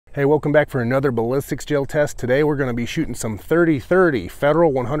Hey, welcome back for another ballistics gel test. Today we're going to be shooting some 30-30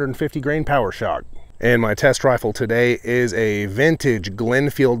 Federal 150 grain PowerShok. And my test rifle today is a vintage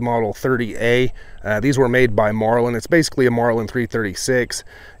Glenfield model 30A. These were made by Marlin. It's basically a Marlin 336.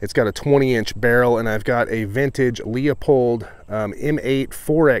 It's got a 20-inch barrel, and I've got a vintage Leopold M8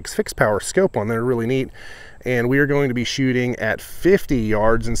 4X fixed power scope on there, really neat. And we are going to be shooting at 50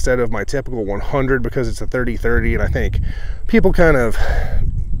 yards instead of my typical 100 because it's a 30-30, and I think people kind of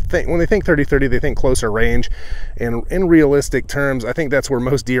when they think 30-30, they think closer range, and in realistic terms, I think that's where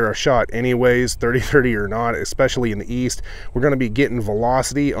most deer are shot anyways, 30-30 or not, especially in the east. We're going to be getting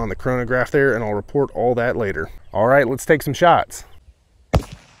velocity on the chronograph there, and I'll report all that later. All right, let's take some shots.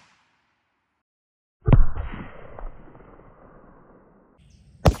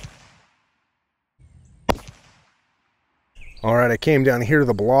 All right, I came down here to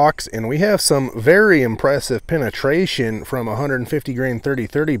the blocks, and we have some very impressive penetration from 150 grain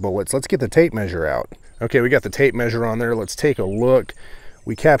 30-30 bullets. Let's get the tape measure out. Okay, we got the tape measure on there. Let's take a look.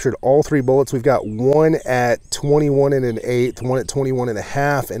 We captured all three bullets. We've got one at 21 1/8, one at 21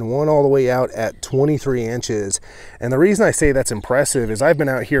 1/2, and one all the way out at 23 inches. And the reason I say that's impressive is I've been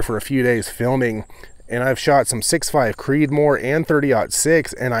out here for a few days filming, and I've shot some 6.5 Creedmoor and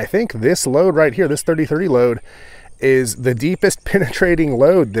 30-06, and I think this load right here, this 30-30 load, is the deepest penetrating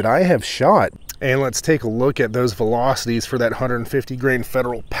load that I have shot. And let's take a look at those velocities for that 150 grain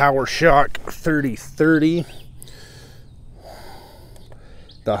Federal PowerShok 30-30.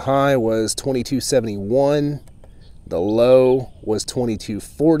 The high was 2271, the low was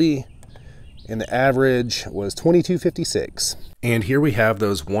 2240, and the average was 2256. And here we have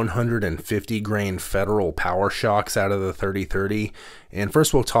those 150 grain Federal PowerShoks out of the 30-30. And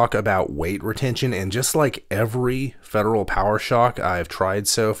first we'll talk about weight retention. And just like every Federal PowerShok I've tried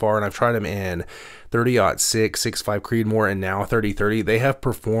so far, and I've tried them in 30-06, 6.5 Creedmoor, and now 30-30, they have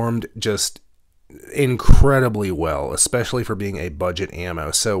performed just incredibly well, especially for being a budget ammo.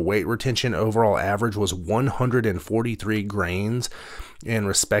 So weight retention overall average was 143 grains, and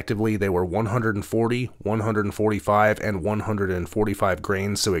respectively they were 140, 145, and 145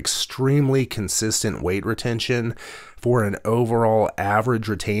 grains. So extremely consistent weight retention for an overall average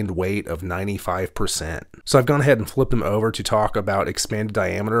retained weight of 95%. So I've gone ahead and flipped them over to talk about expanded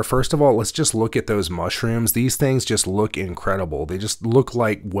diameter. First of all, let's just look at those mushrooms. These things just look incredible. They just look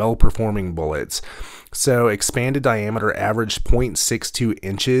like well-performing bullets. So expanded diameter averaged 0.62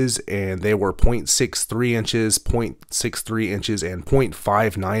 inches, and they were 0.63 inches, 0.63 inches, and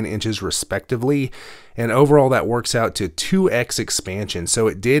 0.59 inches respectively. And overall that works out to 2x expansion. So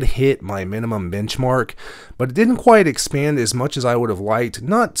it did hit my minimum benchmark, but it didn't quite expand as much as I would have liked.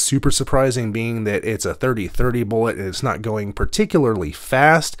 Not super surprising, being that it's a 30-30 bullet and it's not going particularly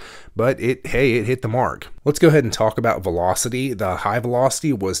fast, but it hit the mark. Let's go ahead and talk about velocity. The high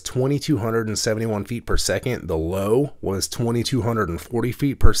velocity was 2,271 feet per second. The low was 2,240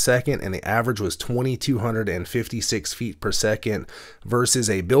 feet per second, and the average was 2,256 feet per second versus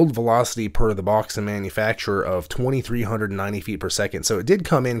a build velocity per the box and manufacturer of 2,390 feet per second. So it did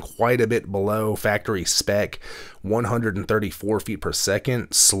come in quite a bit below factory spec, 134 feet per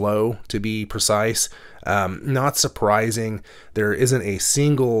second, slow to be precise. Not surprising. There isn't a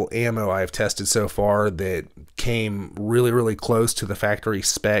single ammo I've tested so far that came really close to the factory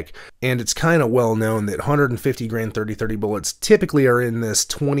spec, and it's kind of well known that 150 grain 30-30 bullets typically are in this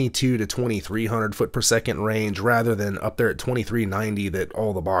 22 to 2300 foot per second range rather than up there at 2390 that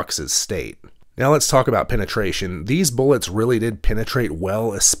all the boxes state. Now let's talk about penetration. These bullets really did penetrate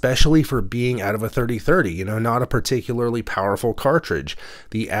well, especially for being out of a 30-30, you know, not a particularly powerful cartridge.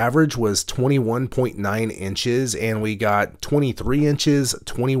 The average was 21.9 inches, and we got 23 inches,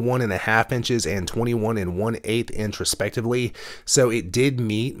 21.5 inches, and 21 1/8 inch respectively. So it did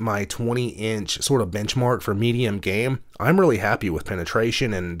meet my 20-inch sort of benchmark for medium game. I'm really happy with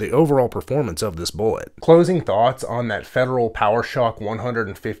penetration and the overall performance of this bullet. Closing thoughts on that Federal PowerShok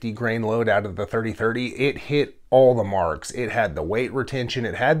 150 grain load out of the 30-30. It hit all the marks. It had the weight retention,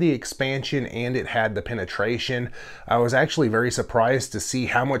 it had the expansion, and it had the penetration. I was actually very surprised to see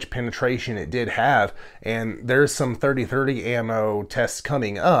how much penetration it did have, and there's some 30-30 ammo tests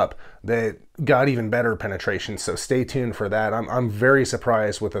coming up that got even better penetration, so stay tuned for that. I'm very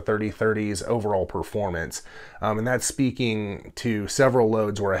surprised with the 30-30's overall performance, and that's speaking to several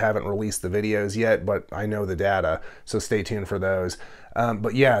loads where I haven't released the videos yet, but I know the data, so stay tuned for those.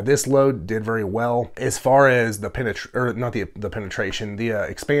 But yeah, this load did very well as far as the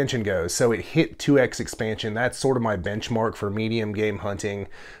expansion goes. So it hit 2x expansion. That's sort of my benchmark for medium game hunting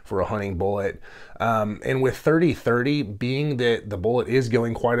for a hunting bullet. And with 30-30, being that the bullet is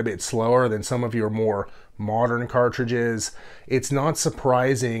going quite a bit slower than some of your more modern cartridges, it's not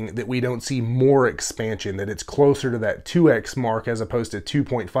surprising that we don't see more expansion, that it's closer to that 2x mark as opposed to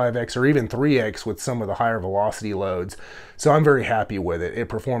 2.5x or even 3x with some of the higher velocity loads. So I'm very happy with it. It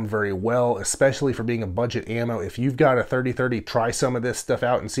performed very well, especially for being a budget ammo. If you've got a 30-30, try some of this stuff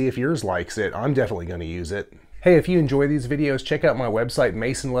out and see if yours likes it. I'm definitely going to use it. Hey, if you enjoy these videos, check out my website,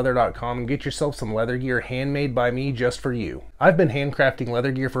 masonleather.com, and get yourself some leather gear handmade by me just for you. I've been handcrafting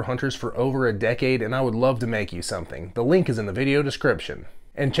leather gear for hunters for over a decade, and I would love to make you something. The link is in the video description.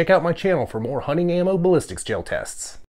 And check out my channel for more hunting ammo ballistics gel tests.